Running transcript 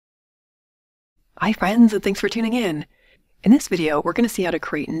Hi friends, and thanks for tuning in. In this video, we're going to see how to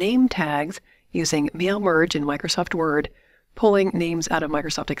create name tags using mail merge in Microsoft Word, pulling names out of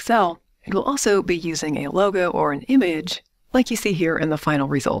Microsoft Excel, and we'll also be using a logo or an image like you see here in the final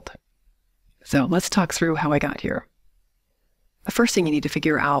result. So let's talk through how I got here. The first thing you need to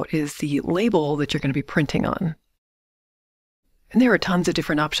figure out is the label that you're going to be printing on. And there are tons of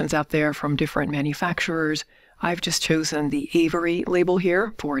different options out there from different manufacturers. I've just chosen the Avery label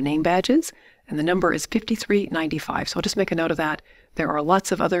here for name badges, and the number is 5395, so I'll just make a note of that. There are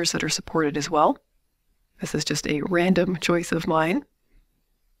lots of others that are supported as well. This is just a random choice of mine.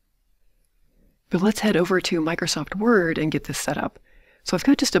 But let's head over to Microsoft Word and get this set up. So I've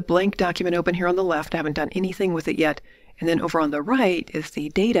got just a blank document open here on the left. I haven't done anything with it yet. And then over on the right is the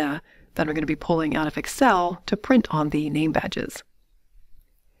data that I'm going to be pulling out of Excel to print on the name badges.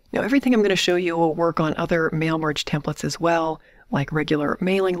 Now everything I'm going to show you will work on other mail merge templates as well, like regular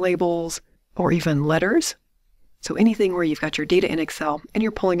mailing labels or even letters. So anything where you've got your data in Excel and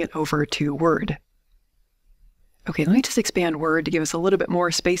you're pulling it over to Word. Okay, let me just expand Word to give us a little bit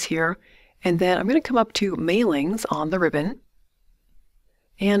more space here. And then I'm going to come up to Mailings on the ribbon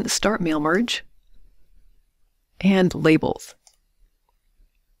and start Mail Merge and Labels.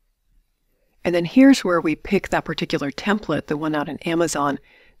 And then here's where we pick that particular template, the one out in Amazon,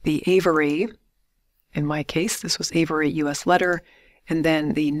 the Avery. In my case, this was Avery US letter, and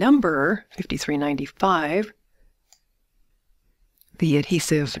then the number 5395. The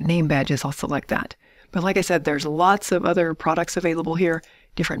adhesive name badges, I'll select that. But like I said, there's lots of other products available here,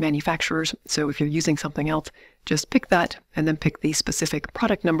 different manufacturers. So if you're using something else, just pick that and then pick the specific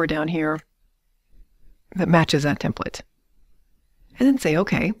product number down here that matches that template. And then say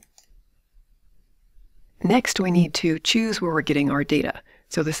OK. Next, we need to choose where we're getting our data.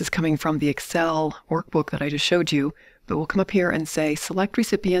 So this is coming from the Excel workbook that I just showed you, but we'll come up here and say select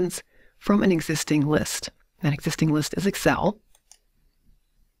recipients from an existing list. That existing list is Excel.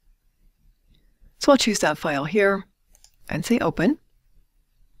 So I'll choose that file here and say open.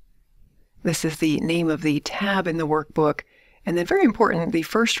 This is the name of the tab in the workbook. And then very important, the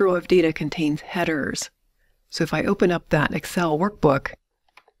first row of data contains headers. So if I open up that Excel workbook,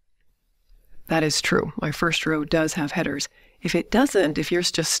 that is true. My first row does have headers. If it doesn't, if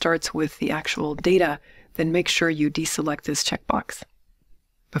yours just starts with the actual data, then make sure you deselect this checkbox.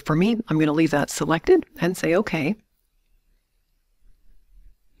 But for me, I'm going to leave that selected and say OK.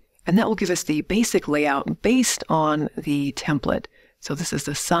 And that will give us the basic layout based on the template. So this is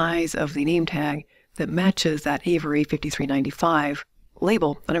the size of the name tag that matches that Avery 5395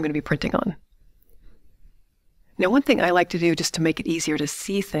 label that I'm going to be printing on. Now, one thing I like to do just to make it easier to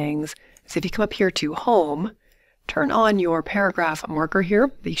see things is if you come up here to Home, turn on your paragraph marker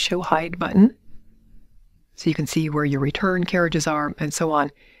here, the Show Hide button, so you can see where your return carriages are and so on.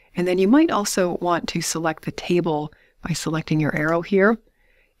 And then you might also want to select the table by selecting your arrow here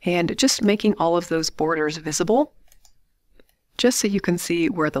and just making all of those borders visible, just so you can see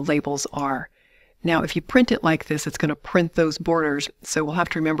where the labels are. Now, if you print it like this, it's going to print those borders, so we'll have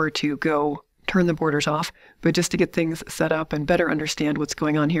to remember to go turn the borders off. But just to get things set up and better understand what's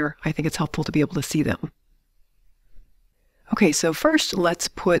going on here, I think it's helpful to be able to see them. Okay, so first let's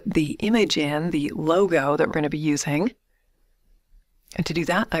put the image in, the logo that we're going to be using. And to do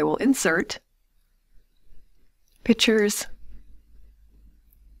that, I will insert Pictures.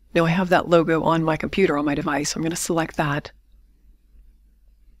 Now I have that logo on my computer, on my device, so I'm going to select that.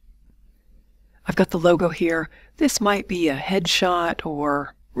 I've got the logo here. This might be a headshot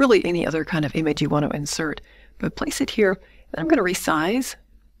or really any other kind of image you want to insert, but place it here. Then I'm going to resize.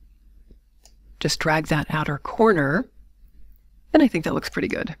 Just drag that outer corner, and I think that looks pretty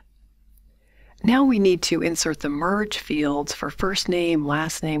good. Now we need to insert the merge fields for first name,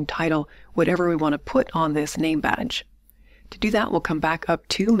 last name, title, whatever we want to put on this name badge. To do that, we'll come back up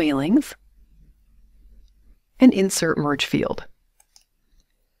to Mailings and insert merge field.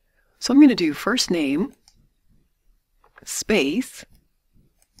 So I'm going to do first name, space,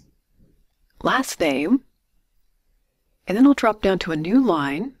 last name, and then I'll drop down to a new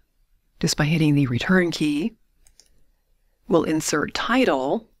line just by hitting the return key. We'll insert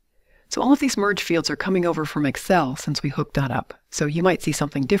title. So all of these merge fields are coming over from Excel since we hooked that up. So you might see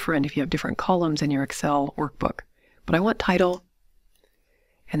something different if you have different columns in your Excel workbook. But I want title.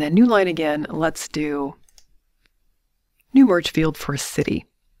 And then new line again, let's do new merge field for city.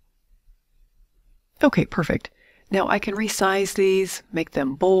 Okay, perfect. Now I can resize these, make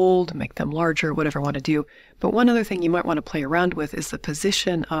them bold, make them larger, whatever I want to do. But one other thing you might want to play around with is the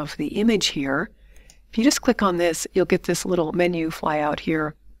position of the image here. If you just click on this, you'll get this little menu fly out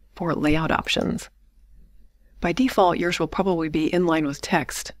here for layout options. By default, yours will probably be in line with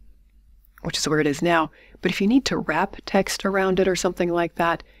text. which is where it is now. But if you need to wrap text around it or something like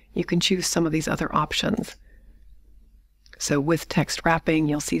that, you can choose some of these other options. So with text wrapping,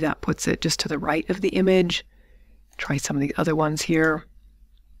 you'll see that puts it just to the right of the image. Try some of the other ones here.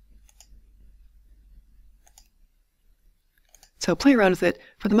 So play around with it.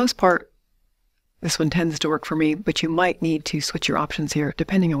 For the most part, this one tends to work for me, but you might need to switch your options here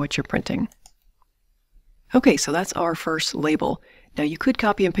depending on what you're printing. Okay, so that's our first label. Now you could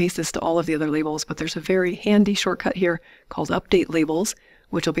copy and paste this to all of the other labels, but there's a very handy shortcut here called Update Labels,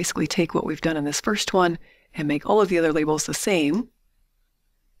 which will basically take what we've done in this first one and make all of the other labels the same.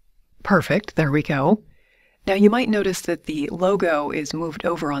 Perfect, there we go. Now you might notice that the logo is moved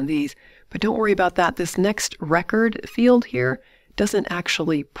over on these, but don't worry about that. This next record field here doesn't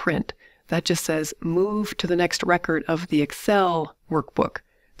actually print. That just says move to the next record of the Excel workbook.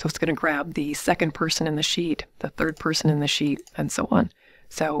 So it's going to grab the second person in the sheet, the third person in the sheet, and so on.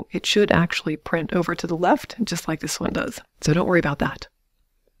 So it should actually print over to the left, just like this one does. So don't worry about that.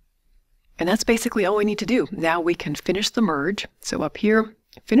 And that's basically all we need to do. Now we can finish the merge. So up here,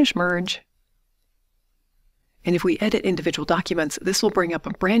 finish merge. And if we edit individual documents, this will bring up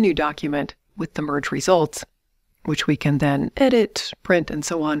a brand new document with the merge results, which we can then edit, print, and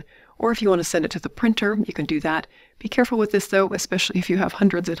so on. Or if you want to send it to the printer, you can do that. Be careful with this though, especially if you have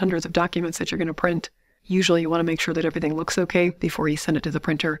hundreds and hundreds of documents that you're going to print. Usually you want to make sure that everything looks okay before you send it to the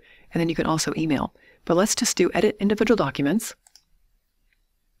printer, and then you can also email. But let's just do edit individual documents.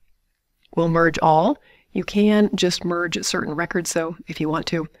 We'll merge all. You can just merge certain records though, if you want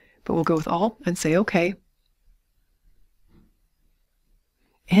to, but we'll go with all and say OK.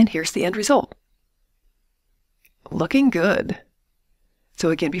 And here's the end result. Looking good. So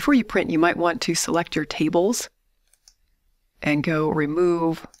again, before you print, you might want to select your tables and go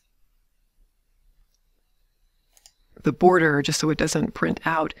remove the border just so it doesn't print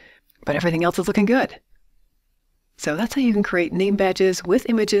out, but everything else is looking good. So that's how you can create name badges with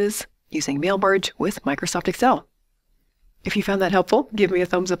images using Mail Merge with Microsoft Excel. If you found that helpful, give me a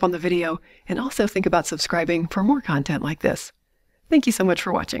thumbs up on the video and also think about subscribing for more content like this. Thank you so much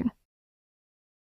for watching.